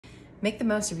Make the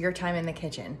most of your time in the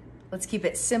kitchen. Let's keep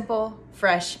it simple,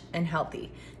 fresh, and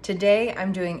healthy. Today,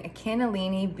 I'm doing a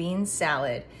cannellini bean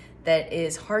salad that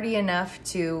is hearty enough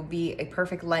to be a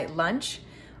perfect light lunch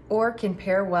or can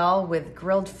pair well with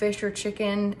grilled fish or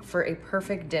chicken for a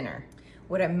perfect dinner.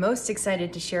 What I'm most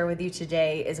excited to share with you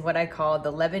today is what I call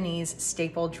the Lebanese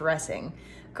staple dressing.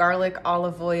 Garlic,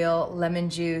 olive oil, lemon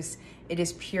juice. It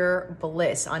is pure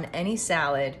bliss on any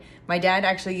salad. My dad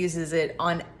actually uses it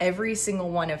on every single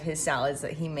one of his salads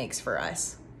that he makes for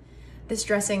us. This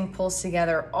dressing pulls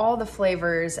together all the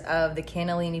flavors of the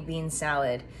cannellini bean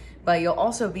salad, but you'll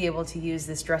also be able to use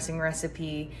this dressing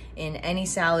recipe in any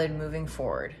salad moving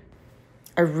forward.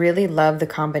 I really love the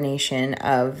combination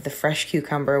of the fresh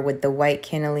cucumber with the white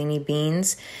cannellini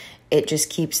beans. It just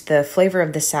keeps the flavor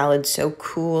of the salad so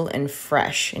cool and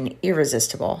fresh and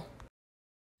irresistible.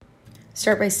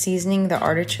 Start by seasoning the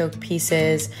artichoke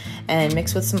pieces and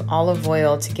mix with some olive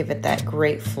oil to give it that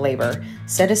great flavor.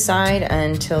 Set aside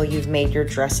until you've made your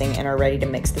dressing and are ready to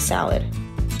mix the salad.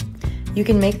 You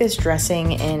can make this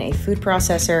dressing in a food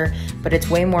processor, but it's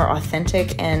way more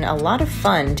authentic and a lot of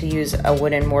fun to use a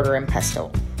wooden mortar and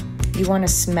pestle. You want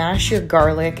to smash your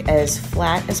garlic as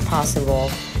flat as possible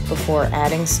before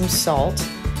adding some salt.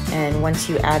 And once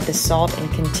you add the salt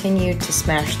and continue to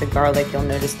smash the garlic, you'll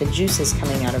notice the juices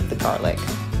coming out of the garlic.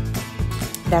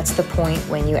 That's the point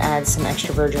when you add some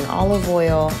extra virgin olive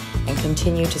oil and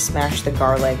continue to smash the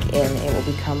garlic and it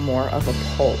will become more of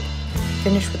a pulp.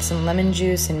 Finish with some lemon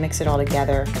juice and mix it all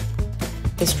together.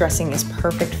 This dressing is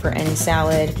perfect for any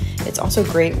salad. It's also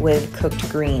great with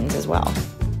cooked greens as well.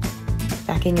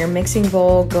 Back in your mixing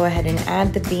bowl, go ahead and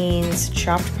add the beans,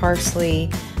 chopped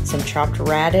parsley, some chopped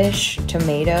radish,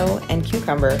 tomato, and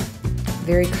cucumber.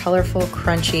 Very colorful,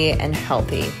 crunchy, and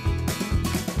healthy.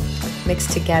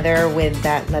 Mix together with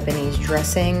that Lebanese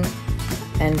dressing,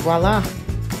 and voila,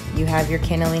 you have your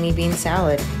cannellini bean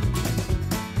salad.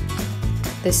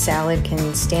 This salad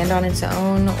can stand on its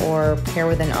own or pair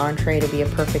with an entree to be a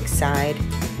perfect side.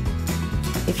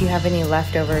 If you have any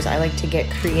leftovers, I like to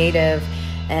get creative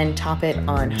and top it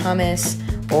on hummus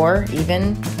or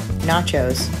even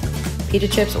nachos. Pita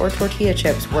chips or tortilla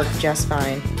chips work just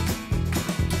fine.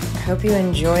 I hope you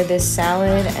enjoy this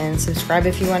salad and subscribe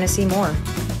if you want to see more.